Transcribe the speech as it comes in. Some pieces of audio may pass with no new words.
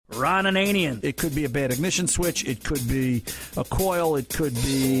Ron Ananian. It could be a bad ignition switch. It could be a coil. It could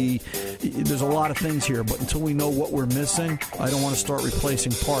be... There's a lot of things here, but until we know what we're missing, I don't want to start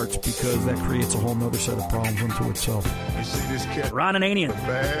replacing parts because that creates a whole other set of problems unto itself. You see this cat? Ron Ananian.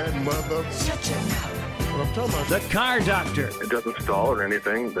 Bad mother. What I'm talking about. The Car Doctor. It doesn't stall or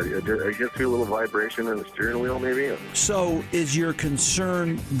anything, but I just feel a little vibration in the steering wheel, maybe. So is your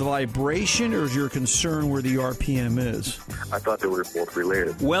concern the vibration or is your concern where the RPM is? I thought they were both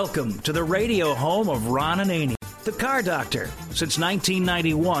related. Welcome to the radio home of Ron Ananian. The Car Doctor. Since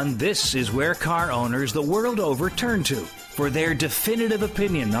 1991, this is where car owners the world over turn to for their definitive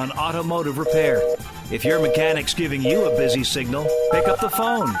opinion on automotive repair. If your mechanic's giving you a busy signal, pick up the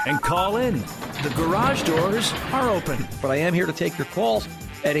phone and call in. The garage doors are open. But I am here to take your calls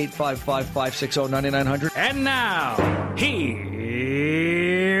at 855-560-9900. And now, here's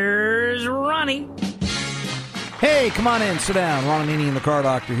Ronnie. Hey, come on in, sit down. Ron Ananian, the Car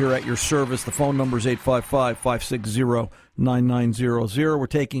Doctor, here at your service. The phone number is 855-560-9900. We're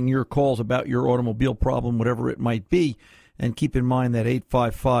taking your calls about your automobile problem, whatever it might be. And keep in mind that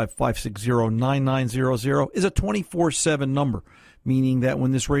 855-560-9900 is a 24/7 number, meaning that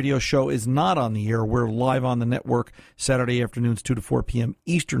when this radio show is not on the air, we're live on the network Saturday afternoons 2 to 4 p.m.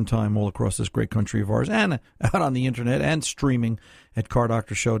 Eastern Time all across this great country of ours and out on the Internet and streaming at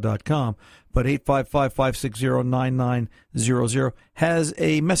cardoctorshow.com. But 855-560-9900 has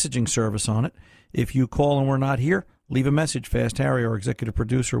a messaging service on it. If you call and we're not here, leave a message. Fast Harry, our executive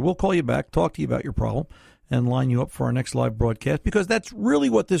producer, will call you back, talk to you about your problem, and line you up for our next live broadcast, because that's really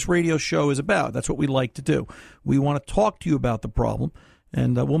what this radio show is about. That's what we like to do. We want to talk to you about the problem,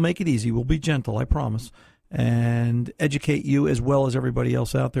 and we'll make it easy. We'll be gentle, I promise, and educate you as well as everybody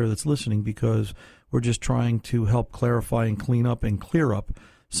else out there that's listening, because we're just trying to help clarify and clean up and clear up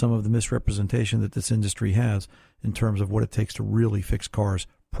some of the misrepresentation that this industry has in terms of what it takes to really fix cars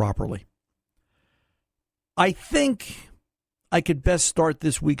properly. I think I could best start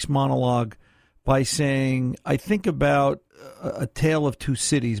this week's monologue by saying I think about a tale of two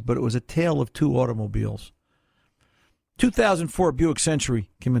cities, but it was a tale of two automobiles. 2004 Buick Century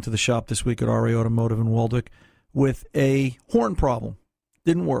came into the shop this week at RA Automotive in Waldwick with a horn problem.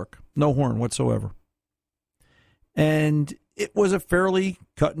 Didn't work. No horn whatsoever. And it was a fairly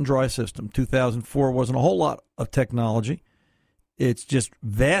cut and dry system. 2004 wasn't a whole lot of technology. It's just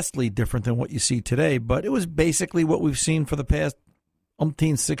vastly different than what you see today, but it was basically what we've seen for the past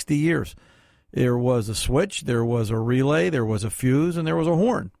 60 years. There was a switch, there was a relay, there was a fuse, and there was a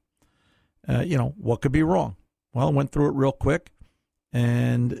horn. What could be wrong? Well, I went through it real quick,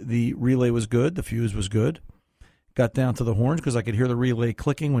 and the relay was good, the fuse was good. Got down to the horns because I could hear the relay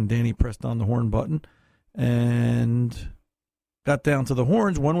clicking when Danny pressed on the horn button, and got down to the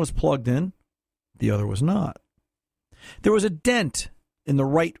horns. One was plugged in, the other was not. There was a dent in the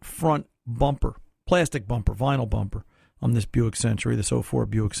right front bumper, plastic bumper, vinyl bumper, on this Buick Century, this 04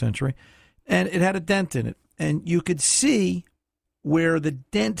 Buick Century. And it had a dent in it. And you could see where the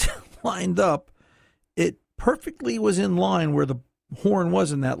dent lined up. It perfectly was in line where the horn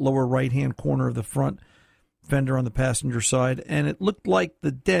was in that lower right-hand corner of the front fender on the passenger side. And it looked like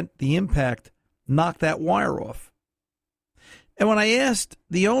the dent, the impact, knocked that wire off. And when I asked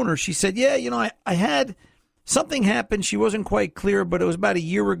the owner, she said, I had something happen. She wasn't quite clear, but it was about a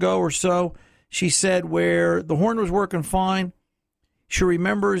year ago or so. She said where the horn was working fine. She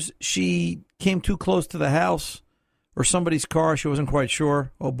remembers she came too close to the house or somebody's car. She wasn't quite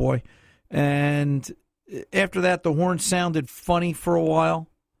sure. Oh, boy. And after that, the horn sounded funny for a while,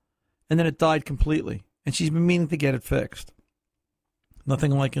 and then it died completely. And she's been meaning to get it fixed.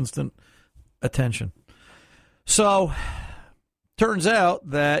 Nothing like instant attention. So, turns out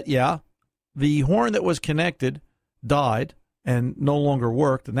that, the horn that was connected died and no longer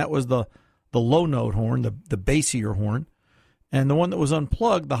worked, and that was the low-note horn, the bassier horn. And the one that was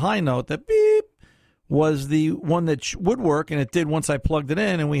unplugged, the high note, that beep, was the one that would work, and it did once I plugged it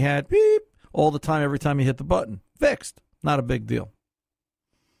in, and we had beep all the time, every time you hit the button. Fixed. Not a big deal.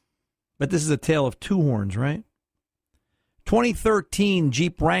 But this is a tale of two horns, right? 2013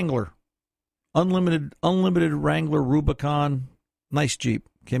 Jeep Wrangler. Unlimited Wrangler Rubicon. Nice Jeep.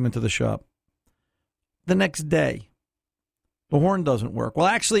 Came into the shop. The next day, the horn doesn't work. Well,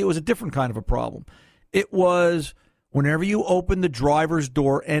 actually, it was a different kind of a problem. It was whenever you open the driver's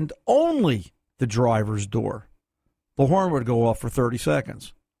door, and only the driver's door, the horn would go off for 30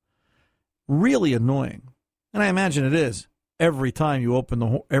 seconds. Really annoying. And I imagine it is. Every time you open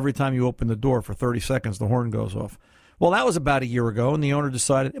the door for 30 seconds, the horn goes off. Well, that was about a year ago, and the owner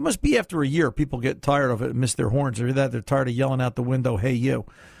decided it must be after a year. People get tired of it and miss their horns. Or that they're tired of yelling out the window, "Hey, you."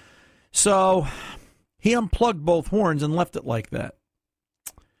 So he unplugged both horns and left it like that.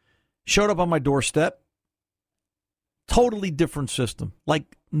 Showed up on my doorstep. Totally different system.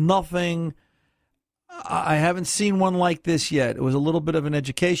 Like nothing. I haven't seen one like this yet. It was a little bit of an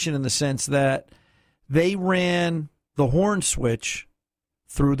education in the sense that they ran the horn switch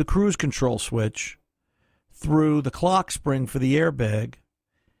through the cruise control switch, through the clock spring for the airbag,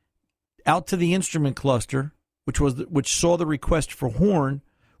 out to the instrument cluster, which saw the request for horn,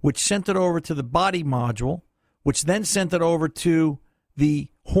 which sent it over to the body module, which then sent it over to the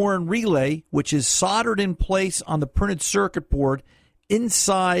horn relay, which is soldered in place on the printed circuit board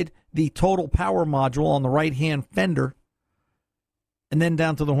inside the total power module on the right-hand fender, and then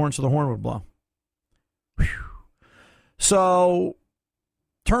down to the horn so the horn would blow. Whew. So,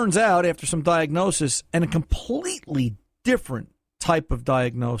 turns out, after some diagnosis, and a completely different type of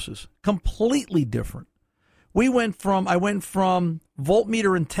diagnosis, completely different. I went from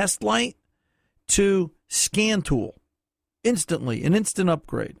voltmeter and test light to scan tool. Instantly, an instant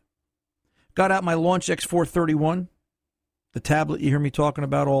upgrade. Got out my Launch X431, the tablet you hear me talking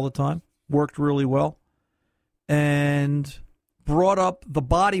about all the time. Worked really well. And brought up the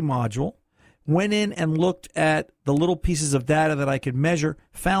body module, went in and looked at the little pieces of data that I could measure,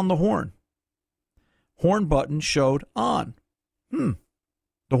 found the horn. Horn button showed on. The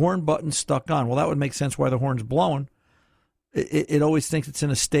horn button stuck on. Well, that would make sense why the horn's blowing. It always thinks it's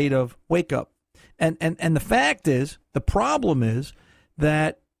in a state of wake up. And the fact is, the problem is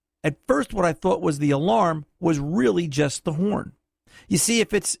that at first what I thought was the alarm was really just the horn. You see,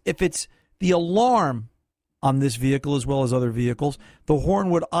 if it's the alarm on this vehicle as well as other vehicles, the horn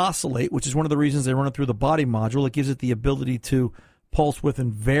would oscillate, which is one of the reasons they run it through the body module. It gives it the ability to pulse width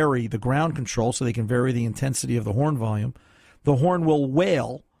and vary the ground control so they can vary the intensity of the horn volume. The horn will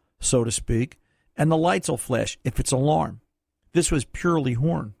wail, so to speak, and the lights will flash if it's alarm. This was purely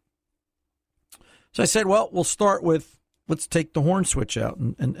horn. So I said, well, we'll start with, let's take the horn switch out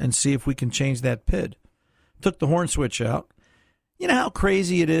and see if we can change that PID. Took the horn switch out. You know how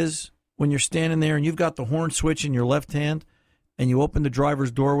crazy it is when you're standing there and you've got the horn switch in your left hand and you open the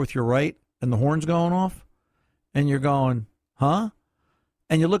driver's door with your right and the horn's going off? And you're going, huh?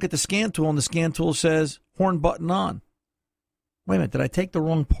 And you look at the scan tool and the scan tool says, horn button on. Wait a minute, did I take the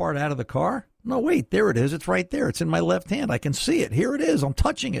wrong part out of the car? No, wait, there it is. It's right there. It's in my left hand. I can see it. Here it is. I'm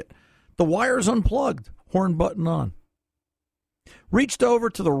touching it. The wire's unplugged. Horn button on. Reached over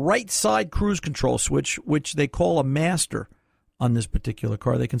to the right side cruise control switch, which they call a master on this particular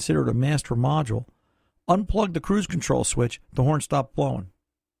car. They consider it a master module. Unplugged the cruise control switch. The horn stopped blowing.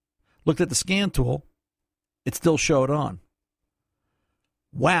 Looked at the scan tool. It still showed on.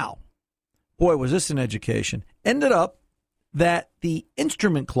 Wow. Boy, was this an education. Ended up that the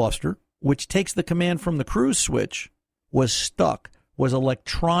instrument cluster, which takes the command from the cruise switch, was stuck. Was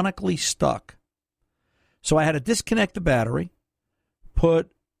electronically stuck. So I had to disconnect the battery,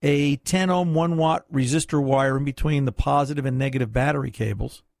 put a 10 ohm 1 watt resistor wire in between the positive and negative battery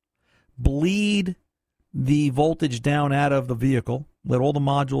cables, bleed the voltage down out of the vehicle, let all the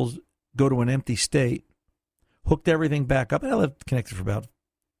modules go to an empty state, hooked everything back up, and I left it connected for about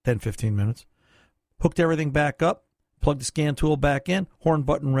 10, 15 minutes, hooked everything back up, plugged the scan tool back in, horn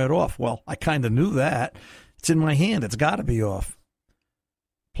button read off. Well, I kind of knew that. It's in my hand. It's got to be off.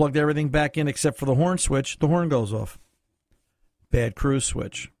 Plugged everything back in except for the horn switch. The horn goes off. Bad cruise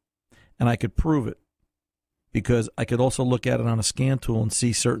switch. And I could prove it because I could also look at it on a scan tool and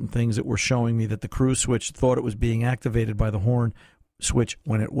see certain things that were showing me that the cruise switch thought it was being activated by the horn switch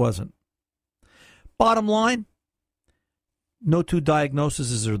when it wasn't. Bottom line, no two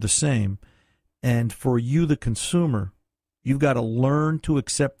diagnoses are the same. And for you, the consumer, you've got to learn to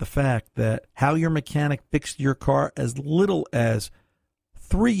accept the fact that how your mechanic fixed your car as little as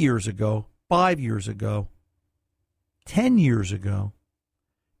 3 years ago, 5 years ago, 10 years ago,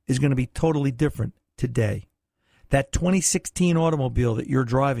 is going to be totally different today. That 2016 automobile that you're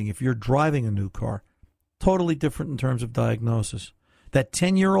driving, if you're driving a new car, totally different in terms of diagnosis. That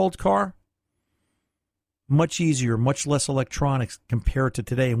 10-year-old car, much easier, much less electronics compared to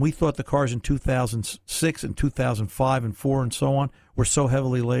today. And we thought the cars in 2006 and 2005 and 4 and so on were so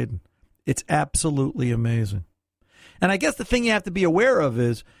heavily laden. It's absolutely amazing. And I guess the thing you have to be aware of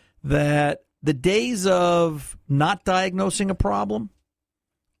is that the days of not diagnosing a problem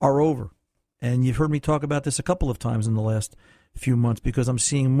are over. And you've heard me talk about this a couple of times in the last few months because I'm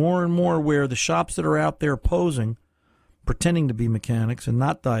seeing more and more where the shops that are out there posing, pretending to be mechanics and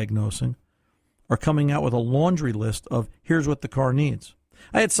not diagnosing, are coming out with a laundry list of here's what the car needs.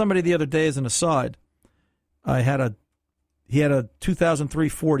 I had somebody the other day as an aside. He had a 2003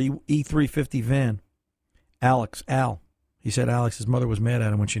 Ford E350 van. Al. He said Alex, his mother was mad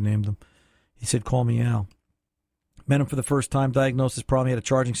at him when she named him. He said, call me Al. Met him for the first time, diagnosed his problem. He had a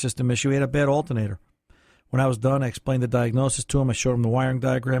charging system issue. He had a bad alternator. When I was done, I explained the diagnosis to him. I showed him the wiring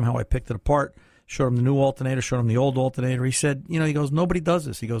diagram, how I picked it apart, showed him the new alternator, showed him the old alternator. He said, he goes, nobody does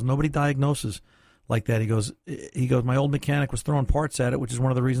this. He goes, nobody diagnoses like that. He goes, my old mechanic was throwing parts at it, which is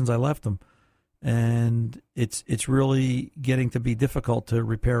one of the reasons I left him. And it's really getting to be difficult to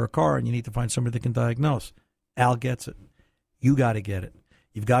repair a car, and you need to find somebody that can diagnose. Al gets it. You got to get it.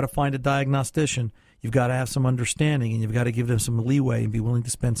 You've got to find a diagnostician. You've got to have some understanding, and you've got to give them some leeway and be willing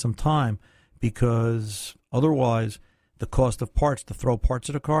to spend some time, because otherwise the cost of parts to throw parts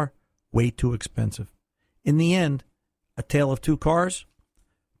at a car, way too expensive. In the end, a tale of two cars,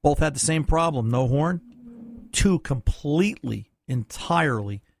 both had the same problem, no horn, two completely,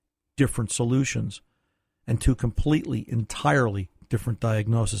 entirely different solutions, and two completely, entirely different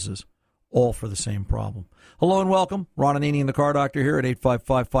diagnoses, all for the same problem. Hello and welcome. Ron Ananian and the Car Doctor here at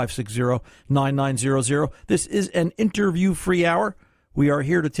 855-560-9900. This is an interview-free hour. We are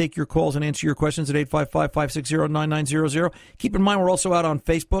here to take your calls and answer your questions at 855-560-9900. Keep in mind, we're also out on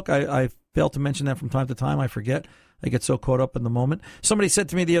Facebook. I fail to mention that from time to time. I forget. I get so caught up in the moment. Somebody said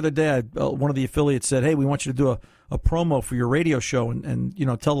to me the other day, one of the affiliates said, hey, we want you to do a promo for your radio show and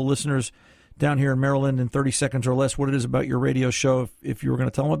tell the listeners down here in Maryland in 30 seconds or less what it is about your radio show if you were going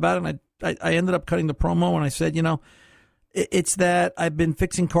to tell them about it. And I ended up cutting the promo, and I said, it's that I've been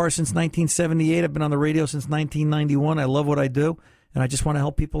fixing cars since 1978. I've been on the radio since 1991. I love what I do, and I just want to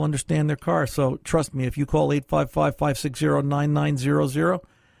help people understand their cars. So trust me, if you call 855-560-9900,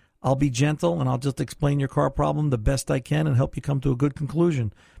 I'll be gentle, and I'll just explain your car problem the best I can and help you come to a good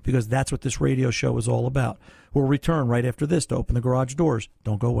conclusion, because that's what this radio show is all about. We'll return right after this to open the garage doors.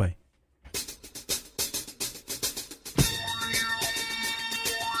 Don't go away.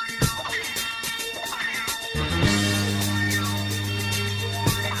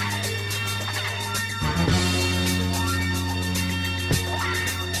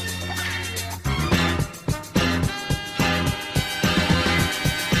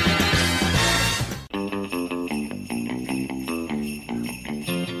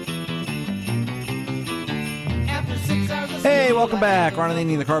 Welcome back. Ron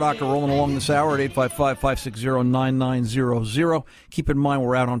Ananian, the Car Doctor, rolling along this hour at 855-560-9900. Keep in mind,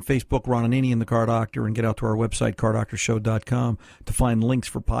 we're out on Facebook, Ron Ananian, the Car Doctor, and get out to our website, cardoctorshow.com, to find links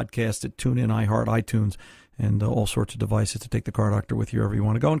for podcasts at TuneIn, iHeart, iTunes, and all sorts of devices to take the Car Doctor with you wherever you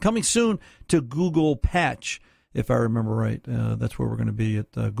want to go. And coming soon to Google Patch, if I remember right. That's where we're going to be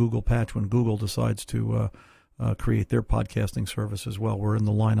at Google Patch when Google decides to create their podcasting service as well. We're in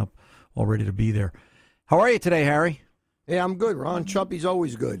the lineup all ready to be there. How are you today, Harry? Yeah, I'm good, Ron. Chubby's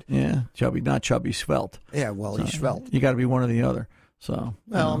always good. Yeah, chubby, not chubby, svelte. Yeah, well, he's svelte. You got to be one or the other. So,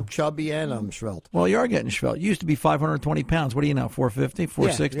 well, I'm chubby and I'm svelte. Well, you are getting svelte. You used to be 520 pounds. What are you now, 450,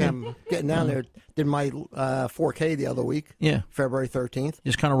 460? Yeah, I'm getting down there. Did my 4K the other week. Yeah. February 13th.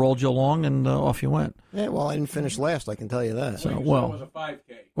 Just kind of rolled you along and off you went. Yeah, well, I didn't finish last, I can tell you that. So it was a 5K.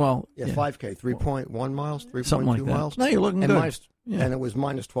 Well, yeah, 5K, 3.1 miles, 3.2 something like miles. That. No, you're looking good. And it was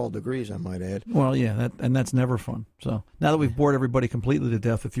minus 12 degrees, I might add. Well, yeah, that's never fun. So now that we've bored everybody completely to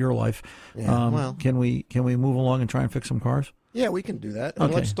death with your life, can we move along and try and fix some cars? Yeah, we can do that.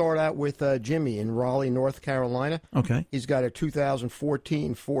 And let's start out with Jimmy in Raleigh, North Carolina. Okay. He's got a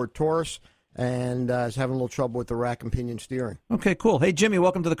 2014 Ford Taurus and is having a little trouble with the rack and pinion steering. Okay, cool. Hey, Jimmy,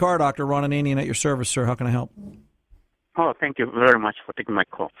 welcome to the Car Doctor. Ron Ananian at your service, sir. How can I help? Oh, thank you very much for taking my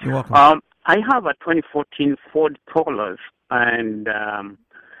call. You're welcome. I have a 2014 Ford Taurus, and the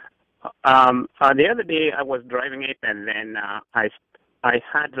other day I was driving it, and then I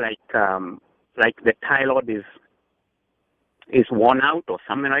had like the tie rod is worn out or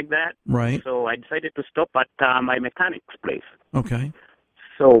something like that. Right. So I decided to stop at my mechanic's place. Okay.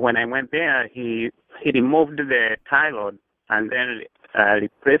 So when I went there, he removed the tie rod and then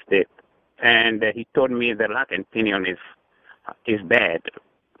replaced it, and he told me the rack and pinion is bad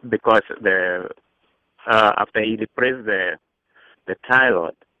because after he replaced the tie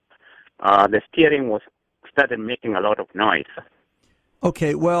rod, the steering started making a lot of noise.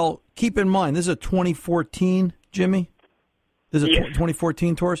 Okay, well, keep in mind, this is a 2014, Jimmy? This is a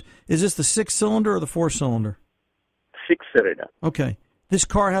 2014 Taurus? Is this the 6-cylinder or the 4-cylinder? 6-cylinder. Okay. This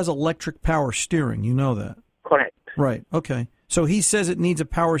car has electric power steering. You know that. Correct. Right. Okay. So he says it needs a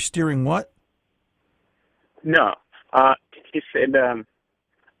power steering what? No. He said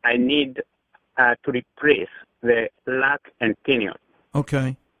I need to replace the rack and pinion.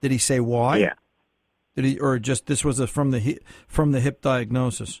 Okay. Did he say why? Yeah. Did he, or just this was from the hip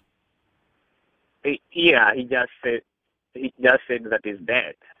diagnosis? Yeah. He just said that it's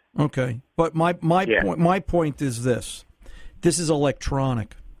bad. Okay. But my point is this. This is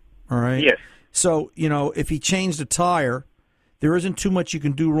electronic, all right? Yes. So, if he changed a tire, there isn't too much you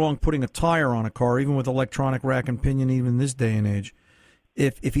can do wrong putting a tire on a car, even with electronic rack and pinion, even this day and age.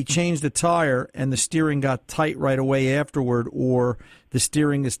 If he changed the tire and the steering got tight right away afterward, or the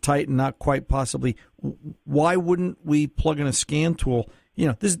steering is tight and not quite possibly, why wouldn't we plug in a scan tool?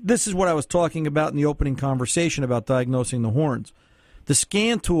 This is what I was talking about in the opening conversation about diagnosing the horns. The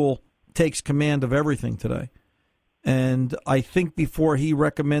scan tool takes command of everything today. And I think before he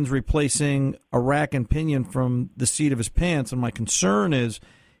recommends replacing a rack and pinion from the seat of his pants, and my concern is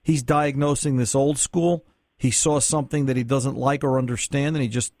he's diagnosing this old school. He saw something that he doesn't like or understand, and he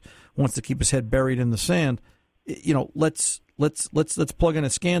just wants to keep his head buried in the sand. Let's plug in a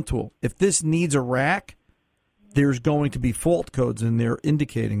scan tool. If this needs a rack, there's going to be fault codes in there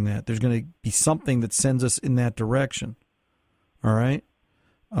indicating that. There's going to be something that sends us in that direction. All right?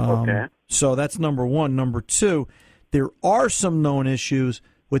 Okay. So that's number one. Number two, there are some known issues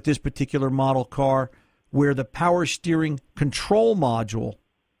with this particular model car where the power steering control module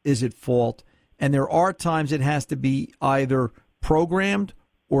is at fault, and there are times it has to be either programmed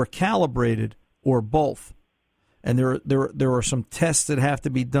or calibrated or both. And there are some tests that have to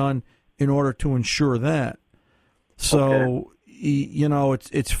be done in order to ensure that. So,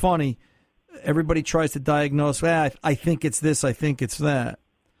 it's funny. Everybody tries to diagnose, I think it's this, I think it's that.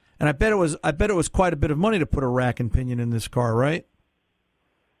 And I bet it was quite a bit of money to put a rack and pinion in this car, right?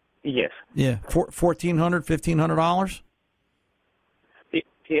 Yes. Yeah, $1,400, $1,500.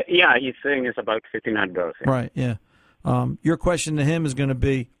 Yeah, he's saying it's about $1,500. Yeah. Right. Yeah. Your question to him is going to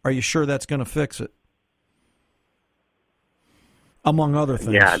be, are you sure that's going to fix it? Among other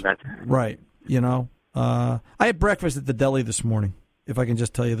things. Yeah, that's right. I had breakfast at the deli this morning, if I can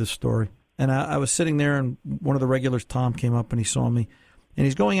just tell you this story. And I was sitting there, and one of the regulars, Tom, came up and he saw me. And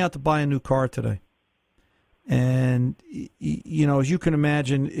he's going out to buy a new car today. And, as you can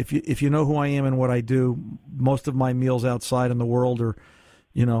imagine, if you know who I am and what I do, most of my meals outside in the world are,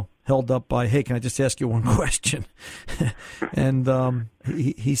 held up by, hey, can I just ask you one question? And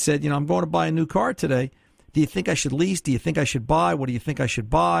he said, I'm going to buy a new car today. Do you think I should lease? Do you think I should buy? What do you think I should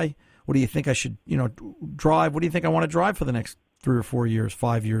buy? What do you think I should, drive? What do you think I want to drive for the next 3 or 4 years,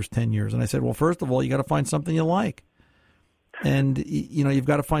 5 years, 10 years? And I said, well, first of all, you got to find something you like. And, you've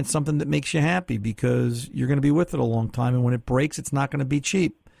got to find something that makes you happy because you're going to be with it a long time. And when it breaks, it's not going to be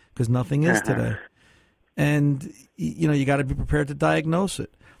cheap because nothing is today. And, you got to be prepared to diagnose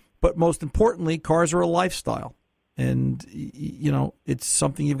it. But most importantly, cars are a lifestyle. And, it's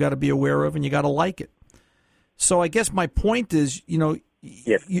something you've got to be aware of and you got to like it. So I guess my point is,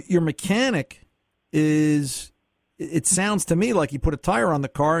 yes. Your mechanic is, it sounds to me like he put a tire on the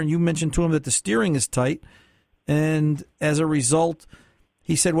car and you mentioned to him that the steering is tight. And as a result,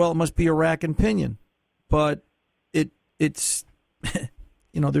 he said, well, it must be a rack and pinion. But it's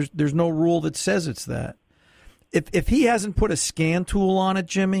there's no rule that says it's that. If he hasn't put a scan tool on it,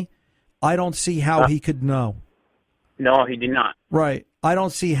 Jimmy, I don't see how he could know. No, he did not. Right. I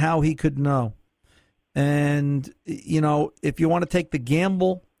don't see how he could know. And, if you want to take the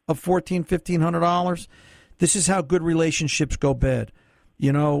gamble of $1,400, $1,500, this is how good relationships go bad.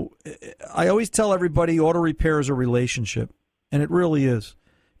 I always tell everybody auto repair is a relationship, and it really is.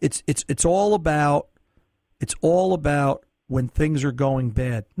 It's all about when things are going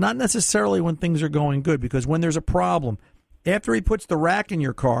bad, not necessarily when things are going good. Because when there's a problem, after he puts the rack in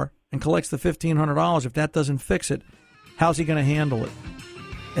your car and collects the $1,500, if that doesn't fix it, how's he going to handle it?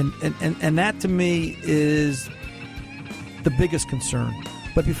 And that to me is the biggest concern.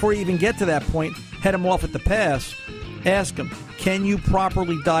 But before you even get to that point, head him off at the pass. Ask him, can you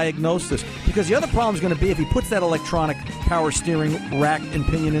properly diagnose this? Because the other problem is going to be if he puts that electronic power steering rack and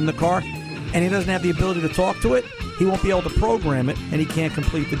pinion in the car and he doesn't have the ability to talk to it, he won't be able to program it and he can't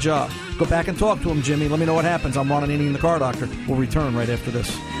complete the job. Go back and talk to him, Jimmy. Let me know what happens. I'm Ron Ananian, the Car Doctor. We'll return right after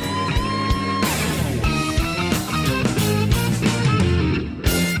this.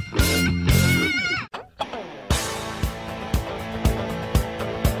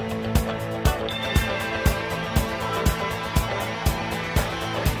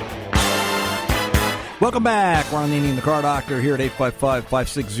 Welcome back. Ron Ananian, the Car Doctor, here at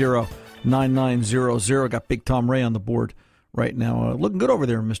 855-560-9900. Got Big Tom Ray on the board right now. Looking good over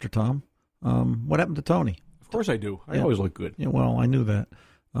there, Mr. Tom. What happened to Tony? Of course I do. I always look good. Yeah, well, I knew that.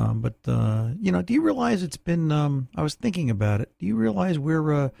 But do you realize it's been, I was thinking about it. Do you realize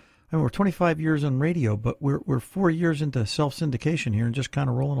we're 25 years on radio, but we're 4 years into self-syndication here and just kind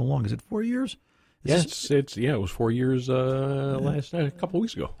of rolling along. Is it 4 years? Yes, it was 4 years last a couple of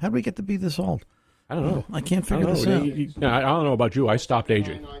weeks ago. How did we get to be this old? I don't know. I can't figure this out. I don't know about you. I stopped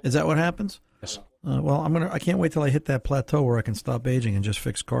aging. Is that what happens? Yes. Well, I can't wait till I hit that plateau where I can stop aging and just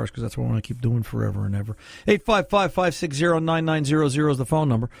fix cars, because that's what I want to keep doing forever and ever. 855-560-9900 is the phone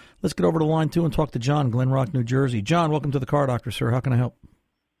number. Let's get over to line 2 and talk to John, Glen Rock, New Jersey. John, welcome to the Car Doctor, sir. How can I help?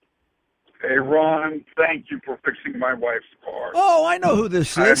 Hey, Ron, thank you for fixing my wife's car. Oh, I know who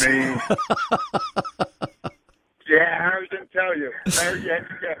this is. I mean, yeah, I was going to tell you.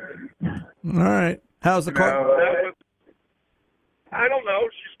 All right. How's the car? I don't know.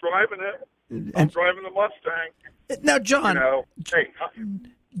 She's driving it. I'm driving the Mustang. Now, John, hey,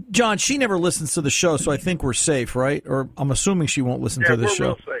 John, she never listens to the show, so I think we're safe, right? Or I'm assuming she won't listen to the show.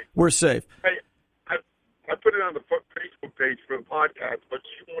 Real safe. We're safe. Hey, I put it on the Facebook page for the podcast, but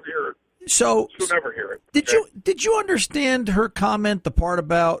she won't hear it. So she'll never hear it. Did you understand her comment, the part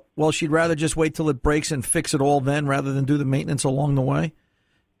about, well, she'd rather just wait till it breaks and fix it all then rather than do the maintenance along the way?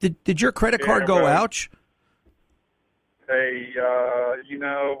 Did your credit card go ouch? Hey,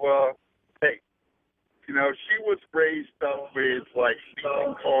 she was raised up with, like,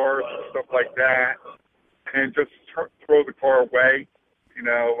 leasing cars and stuff like that, and just throw the car away, and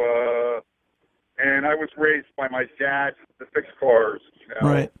I was raised by my dad to fix cars,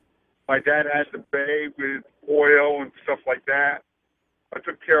 Right. My dad had the bay with oil and stuff like that. I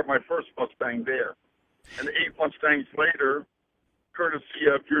took care of my first Mustang there. And 8 Mustangs later, courtesy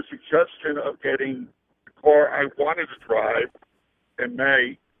of your suggestion of getting the car I wanted to drive in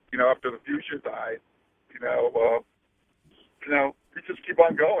May, after the Fusion died, we just keep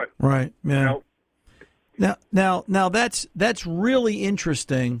on going. Right. Yeah. Now that's really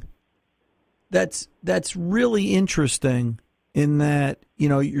interesting. That's really interesting in that,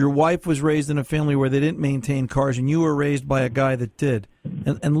 your wife was raised in a family where they didn't maintain cars, and you were raised by a guy that did.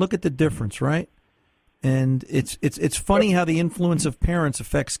 And look at the difference, right? And it's funny how the influence of parents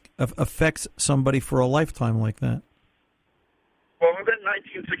affects somebody for a lifetime like that. Well, in that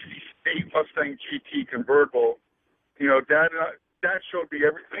 1968 Mustang GT convertible, Dad showed me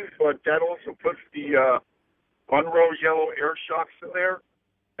everything, but Dad also put the Monroe yellow air shocks in there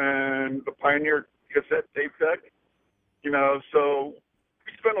and the Pioneer cassette tape deck. So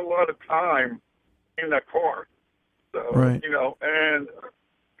we spent a lot of time in that car. So, right. And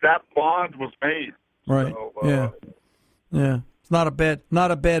that bond was made. Right. So, yeah. It's not a bad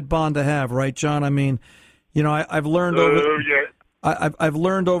bond to have, right, John? I mean, I've learned I've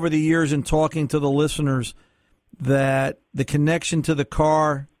learned over the years in talking to the listeners that the connection to the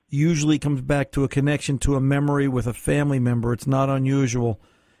car usually comes back to a connection to a memory with a family member. It's not unusual.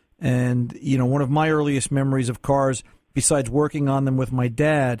 And, one of my earliest memories of cars, besides working on them with my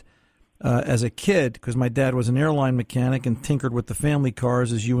dad as a kid, because my dad was an airline mechanic and tinkered with the family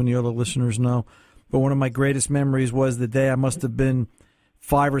cars, as you and the other listeners know. But one of my greatest memories was the day I must have been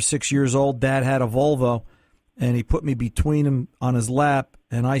 5 or 6 years old. Dad had a Volvo, and he put me between him on his lap,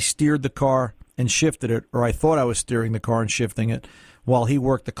 and I steered the car and shifted it, or I thought I was steering the car and shifting it, while he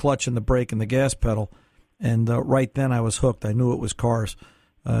worked the clutch and the brake and the gas pedal. And right then I was hooked. I knew it was cars,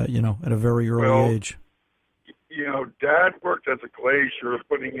 at a very early age. Dad worked as a glazier,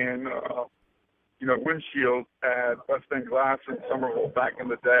 putting in, windshields at West End Glass in Somerville back in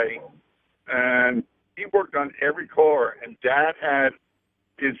the day. And he worked on every car, and Dad had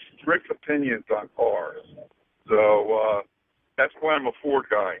his strict opinions on cars. So that's why I'm a Ford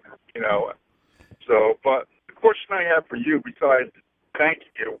guy, So, but the question I have for you, besides thank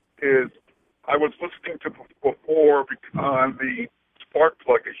you, is I was listening to before on the spark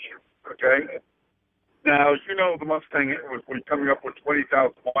plug issue, okay? Now, the Mustang was coming up with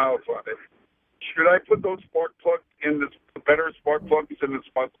 20,000 miles on it. Should I put those spark plugs in the better spark plugs in this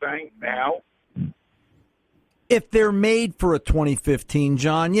Mustang now? If they're made for a 2015,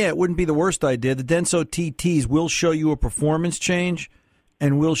 John, yeah, it wouldn't be the worst idea. The Denso TTs will show you a performance change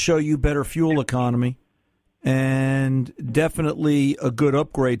and will show you better fuel economy and definitely a good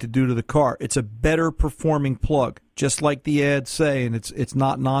upgrade to do to the car. It's a better performing plug, just like the ads say, and it's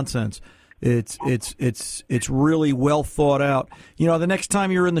not nonsense. It's really well thought out. The next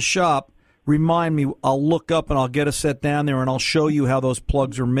time you're in the shop, remind me. I'll look up and I'll get a set down there and I'll show you how those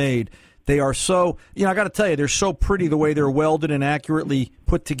plugs are made. They are so, I got to tell you, they're so pretty the way they're welded and accurately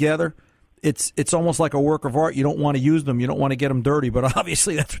put together. It's almost like a work of art. You don't want to use them. You don't want to get them dirty, but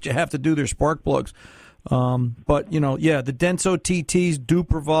obviously that's what you have to do. They're spark plugs. But the Denso TTs do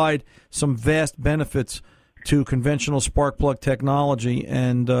provide some vast benefits to conventional spark plug technology,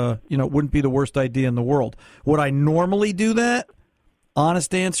 and it wouldn't be the worst idea in the world. Would I normally do that?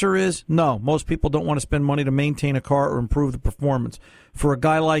 Honest answer is no. Most people don't want to spend money to maintain a car or improve the performance. For a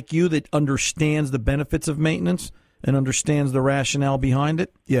guy like you that understands the benefits of maintenance and understands the rationale behind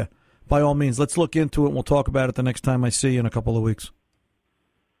it, yeah. by all means, let's look into it, and we'll talk about it the next time I see you in a couple of weeks.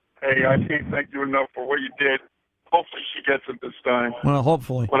 Hey, I can't thank you enough for what you did. Hopefully she gets it this time. Well,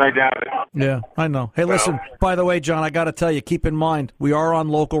 hopefully. But I doubt it. Yeah, I know. Hey, listen, by the way, John, I got to tell you, keep in mind, we are on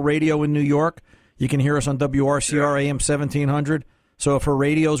local radio in New York. You can hear us on WRCR AM 1700. So if her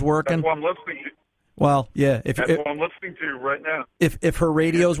radio's working. That's what I'm listening to. Well, yeah. That's what I'm listening to right now. If her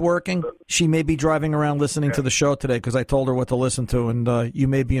radio's working, she may be driving around listening to the show today because I told her what to listen to, and you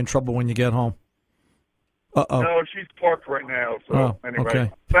may be in trouble when you get home. Uh-oh. No, she's parked right now. So anyway,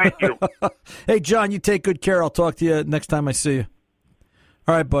 okay. Thank you. Hey, John, you take good care. I'll talk to you next time I see you.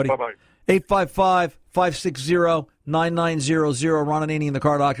 All right, buddy. Bye-bye. 855-560-9900. Ron Ananian and the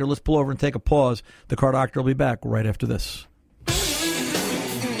Car Doctor. Let's pull over and take a pause. The Car Doctor will be back right after this.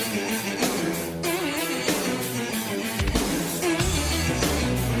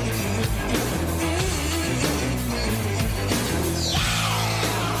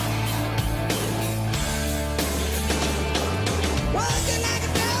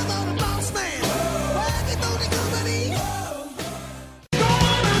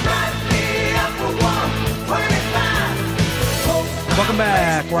 Welcome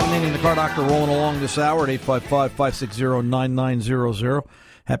back. Ron Ananian, the Car Doctor, rolling along this hour at 855-560-9900.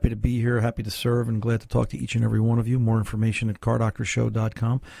 Happy to be here, happy to serve, and glad to talk to each and every one of you. More information at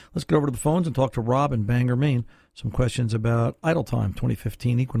cardoctorshow.com. Let's get over to the phones and talk to Rob in Bangor, Maine. Some questions about Idle Time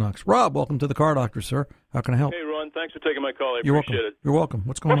 2015 Equinox. Rob, welcome to the Car Doctor, sir. How can I help? Hey, Ron. Thanks for taking my call. I You're appreciate welcome. it. You're welcome.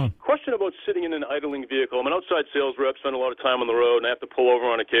 What's going on? Question about sitting in an idling vehicle. I'm an outside sales rep, spend a lot of time on the road, and I have to pull over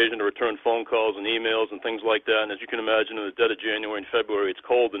on occasion to return phone calls and emails and things like that. And as you can imagine, in the dead of January and February, it's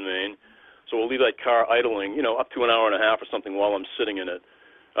cold in Maine. So we'll leave that car idling, up to an hour and a half or something while I'm sitting in it.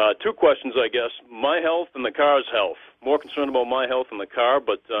 Two questions, I guess. My health and the car's health. More concerned about my health than the car,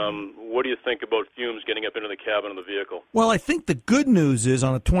 but what do you think about fumes getting up into the cabin of the vehicle? Well, I think the good news is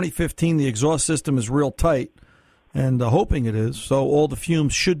on a 2015, the exhaust system is real tight, and hoping it is, so all the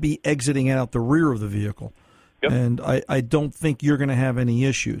fumes should be exiting out the rear of the vehicle. Yep. And I don't think you're going to have any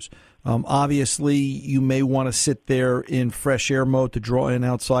issues. Obviously, you may want to sit there in fresh air mode to draw in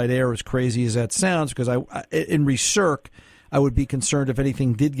outside air, as crazy as that sounds, because in recirc, I would be concerned if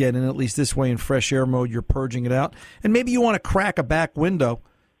anything did get in, at least this way in fresh air mode, you're purging it out. And maybe you want to crack a back window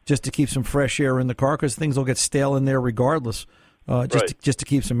just to keep some fresh air in the car because things will get stale in there regardless, just to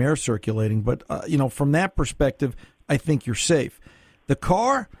keep some air circulating. But, from that perspective, I think you're safe. The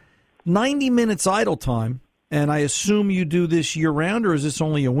car, 90 minutes idle time, and I assume you do this year-round, or is this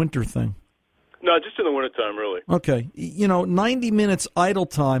only a winter thing? No, just in the wintertime, really. Okay. 90 minutes idle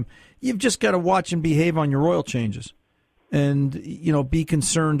time, you've just got to watch and behave on your oil changes. And, be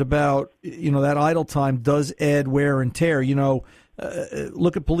concerned about, that idle time does add wear and tear.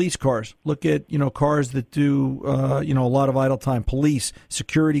 Look at police cars. Look at, cars that do, a lot of idle time. Police,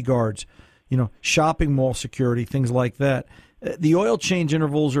 security guards, shopping mall security, things like that. The oil change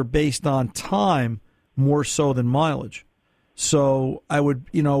intervals are based on time more so than mileage. So I would,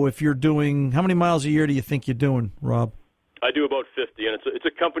 if you're doing, how many miles a year do you think you're doing, Rob? I do about 50, and it's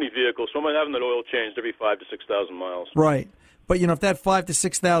a company vehicle, so I'm having that oil changed every 5,000 to 6,000 miles. Right. But, if that 5,000 to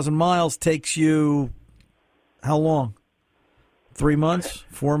 6,000 miles takes you how long? 3 months?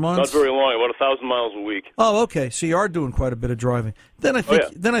 4 months? Not very long, about 1,000 miles a week. Oh, okay. So you are doing quite a bit of driving. Then I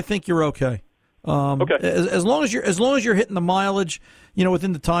think you're okay. Okay. As long as you're hitting the mileage,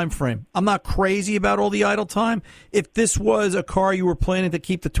 within the time frame. I'm not crazy about all the idle time. If this was a car you were planning to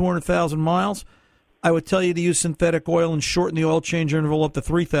keep to 200,000 miles, I would tell you to use synthetic oil and shorten the oil change interval up to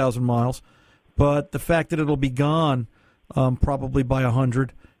 3,000 miles. But the fact that it'll be gone probably by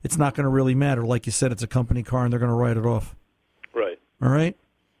 100, it's not going to really matter. Like you said, it's a company car, and they're going to write it off. Right. All right?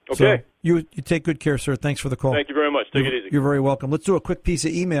 Okay. So you take good care, sir. Thanks for the call. Thank you very much. Take it easy. You're very welcome. Let's do a quick piece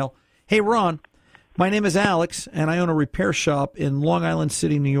of email. Hey, Ron, my name is Alex, and I own a repair shop in Long Island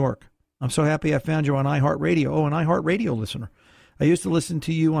City, New York. I'm so happy I found you on iHeartRadio. Oh, an iHeartRadio listener. I used to listen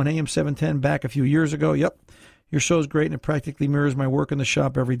to you on AM 710 back a few years ago. Yep. Your show's great, and it practically mirrors my work in the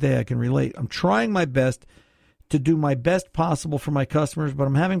shop every day. I can relate. I'm trying my best to do my best possible for my customers, but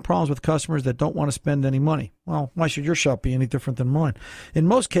I'm having problems with customers that don't want to spend any money. Well, why should your shop be any different than mine? In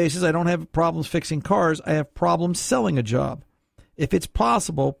most cases, I don't have problems fixing cars. I have problems selling a job. If it's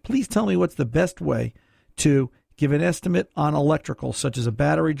possible, please tell me what's the best way to give an estimate on electrical, such as a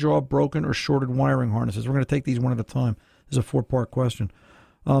battery draw, broken, or shorted wiring harnesses. We're going to take these one at a time. This is a 4-part question.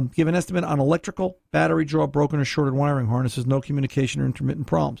 Give an estimate on electrical, battery draw, broken, or shorted wiring harnesses, no communication or intermittent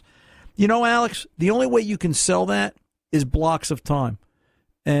problems. Alex, the only way you can sell that is blocks of time.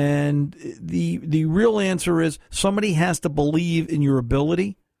 And the real answer is somebody has to believe in your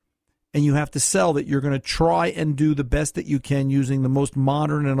ability and you have to sell that you're going to try and do the best that you can using the most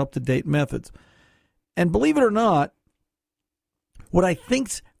modern and up-to-date methods. And believe it or not, what I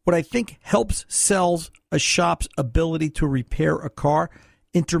think helps sells a shop's ability to repair a car,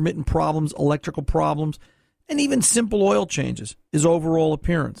 intermittent problems, electrical problems, and even simple oil changes, is overall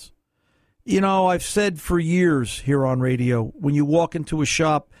appearance. You know, I've said for years here on radio, when you walk into a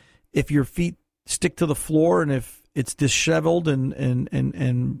shop, if your feet stick to the floor and if it's disheveled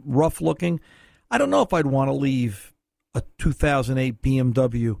and rough looking, I don't know if I'd want to leave a 2008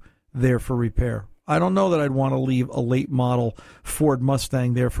 BMW there for repair. I don't know that I'd want to leave a late model Ford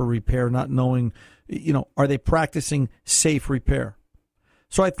Mustang there for repair, not knowing, you know, are they practicing safe repair?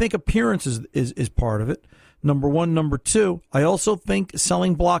 So I think appearance is part of it. Number one. Number two, I also think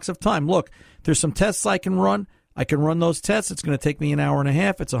selling blocks of time. Look, there's some tests I can run. I can run those tests. It's going to take me an hour and a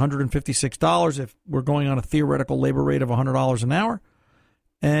half. It's $156 if we're going on a theoretical labor rate of $100 an hour.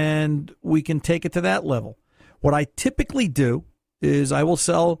 And we can take it to that level. What I typically do is I will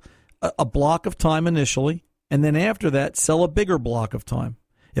sell a block of time initially, and then after that, sell a bigger block of time.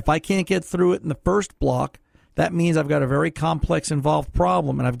 If I can't get through it in the first block, that means I've got a very complex, involved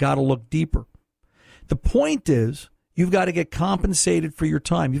problem, and I've got to look deeper. The point is, you've got to get compensated for your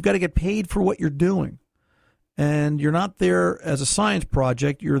time. You've got to get paid for what you're doing. And you're not there as a science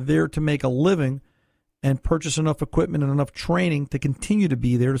project. You're there to make a living and purchase enough equipment and enough training to continue to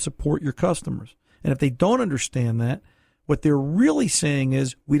be there to support your customers. And if they don't understand that, what they're really saying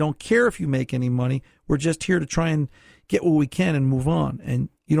is, we don't care if you make any money. We're just here to try and get what we can and move on. And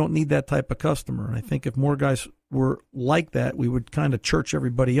you don't need that type of customer. And I think if more guys were like that, we would kind of church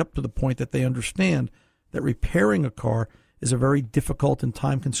everybody up to the point that they understand that repairing a car is a very difficult and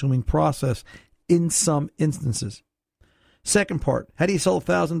time-consuming process in some instances. Second part, how do you sell a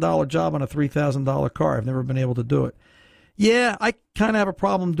 $1,000 job on a $3,000 car? I've never been able to do it. Yeah, I kind of have a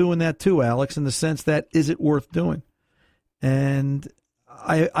problem doing that too, Alex, in the sense that, is it worth doing? And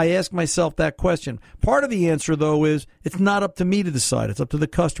I ask myself that question. Part of the answer, though, is it's not up to me to decide. It's up to the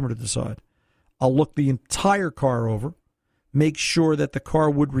customer to decide. I'll look the entire car over, make sure that the car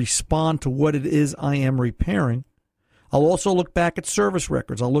would respond to what it is I am repairing. I'll also look back at service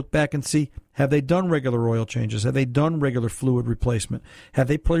records. I'll look back and see, have they done regular oil changes? Have they done regular fluid replacement? Have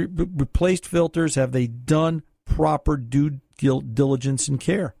they replaced filters? Have they done proper due diligence and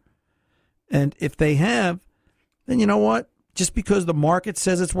care? And if they have, then you know what? Just because the market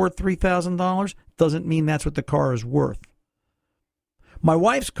says it's worth $3,000 doesn't mean that's what the car is worth. My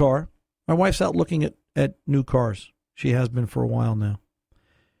wife's out looking at new cars. She has been for a while now.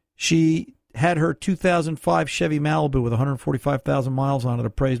 She had her 2005 Chevy Malibu with 145,000 miles on it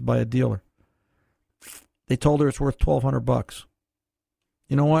appraised by a dealer. They told her it's worth $1,200.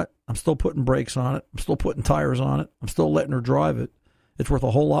 You know what? I'm still putting brakes on it. I'm still putting tires on it. I'm still letting her drive it. It's worth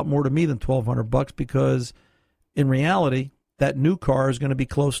a whole lot more to me than $1,200 because in reality, that new car is going to be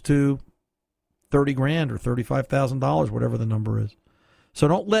close to $30,000 or $35,000, whatever the number is. So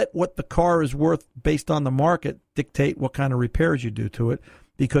don't let what the car is worth based on the market dictate what kind of repairs you do to it,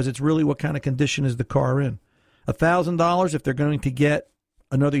 because it's really what kind of condition is the car in. $1,000, if they're going to get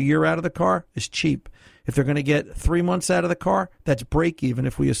another year out of the car, is cheap. If they're going to get 3 months out of the car, that's break even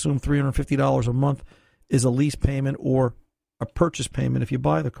if we assume $350 a month is a lease payment or a purchase payment if you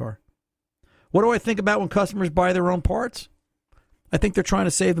buy the car. What do I think about when customers buy their own parts? I think they're trying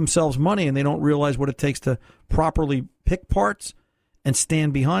to save themselves money and they don't realize what it takes to properly pick parts and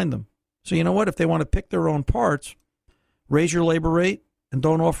stand behind them. So you know what? If they want to pick their own parts, raise your labor rate and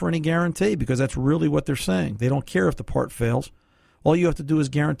don't offer any guarantee, because that's really what they're saying. They don't care if the part fails. All you have to do is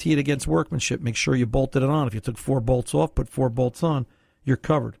guarantee it against workmanship. Make sure you bolted it on. If you took 4 bolts off, put 4 bolts on, you're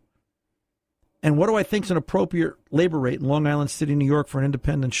covered. And what do I think is an appropriate labor rate in Long Island City, New York for an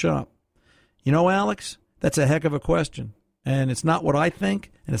independent shop? You know, Alex, that's a heck of a question. And it's not what I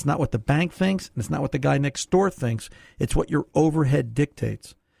think, and it's not what the bank thinks, and it's not what the guy next door thinks. It's what your overhead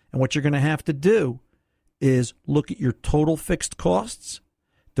dictates. And what you're going to have to do is look at your total fixed costs,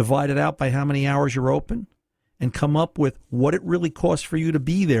 divide it out by how many hours you're open, and come up with what it really costs for you to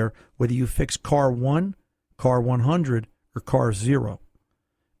be there, whether you fix car 1, car 100, or car 0.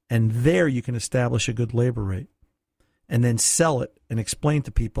 And there you can establish a good labor rate. And then sell it and explain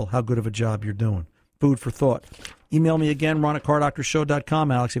to people how good of a job you're doing. Food for thought. Email me again,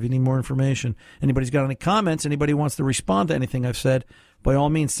 ron@cardoctorshow.com, Alex, if you need more information. Anybody's got any comments, anybody wants to respond to anything I've said, by all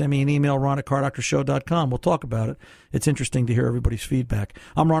means, send me an email, ron@cardoctorshow.com. We'll talk about it. It's interesting to hear everybody's feedback.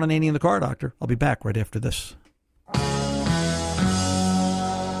 I'm Ron Ananian, the Car Doctor. I'll be back right after this.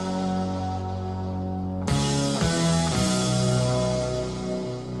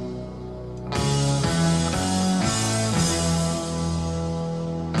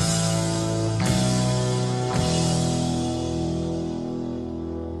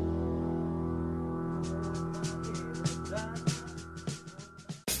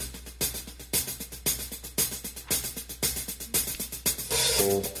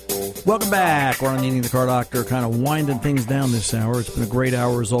 Welcome back. Ron Ananian, the Car Doctor, kind of winding things down this hour. It's been a great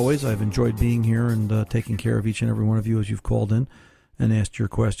hour as always. I've enjoyed being here and taking care of each and every one of you as you've called in and asked your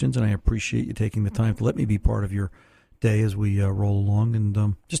questions, and I appreciate you taking the time to let me be part of your day as we roll along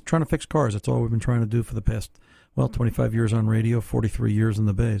and just trying to fix cars. That's all we've been trying to do for the past, 25 years on radio, 43 years in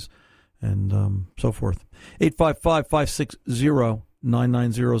the bays, and so forth.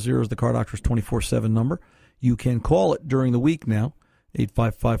 855-560-9900 is the Car Doctor's 24/7 number. You can call it during the week now,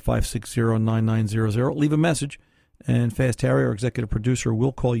 855-560-9900. Leave a message, and Fast Harry, our executive producer,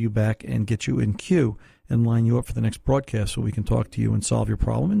 will call you back and get you in queue and line you up for the next broadcast so we can talk to you and solve your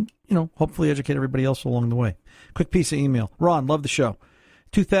problem and, hopefully educate everybody else along the way. Quick piece of email. Ron, love the show.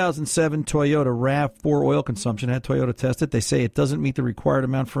 2007 Toyota RAV4 oil consumption. Had Toyota test it. They say it doesn't meet the required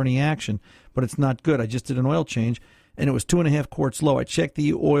amount for any action, but it's not good. I just did an oil change, and it was 2.5 quarts low. I checked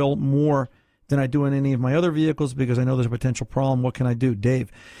the oil more than I do in any of my other vehicles because I know there's a potential problem. What can I do?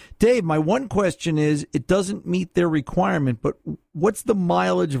 Dave, my one question is, it doesn't meet their requirement, but what's the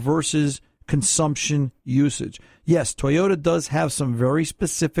mileage versus consumption usage? Yes, Toyota does have some very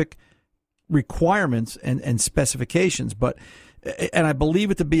specific requirements and specifications, and I believe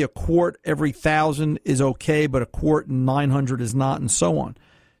it to be a quart every 1,000 is okay, but a quart in 900 is not, and so on.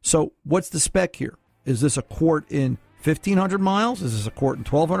 So what's the spec here? Is this a quart in 1,500 miles? Is this a quart in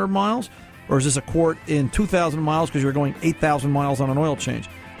 1,200 miles? Or is this a quart in 2,000 miles because you're going 8,000 miles on an oil change?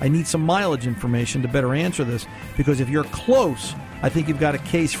 I need some mileage information to better answer this, because if you're close, I think you've got a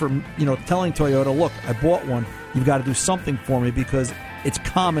case for, telling Toyota, look, I bought one. You've got to do something for me because it's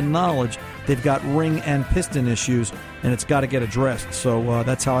common knowledge they've got ring and piston issues, and it's got to get addressed. So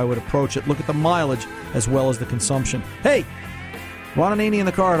that's how I would approach it. Look at the mileage as well as the consumption. Hey, Ron Ananian,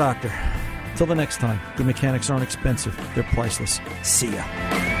 the Car Doctor. Until the next time, good mechanics aren't expensive. They're priceless. See ya.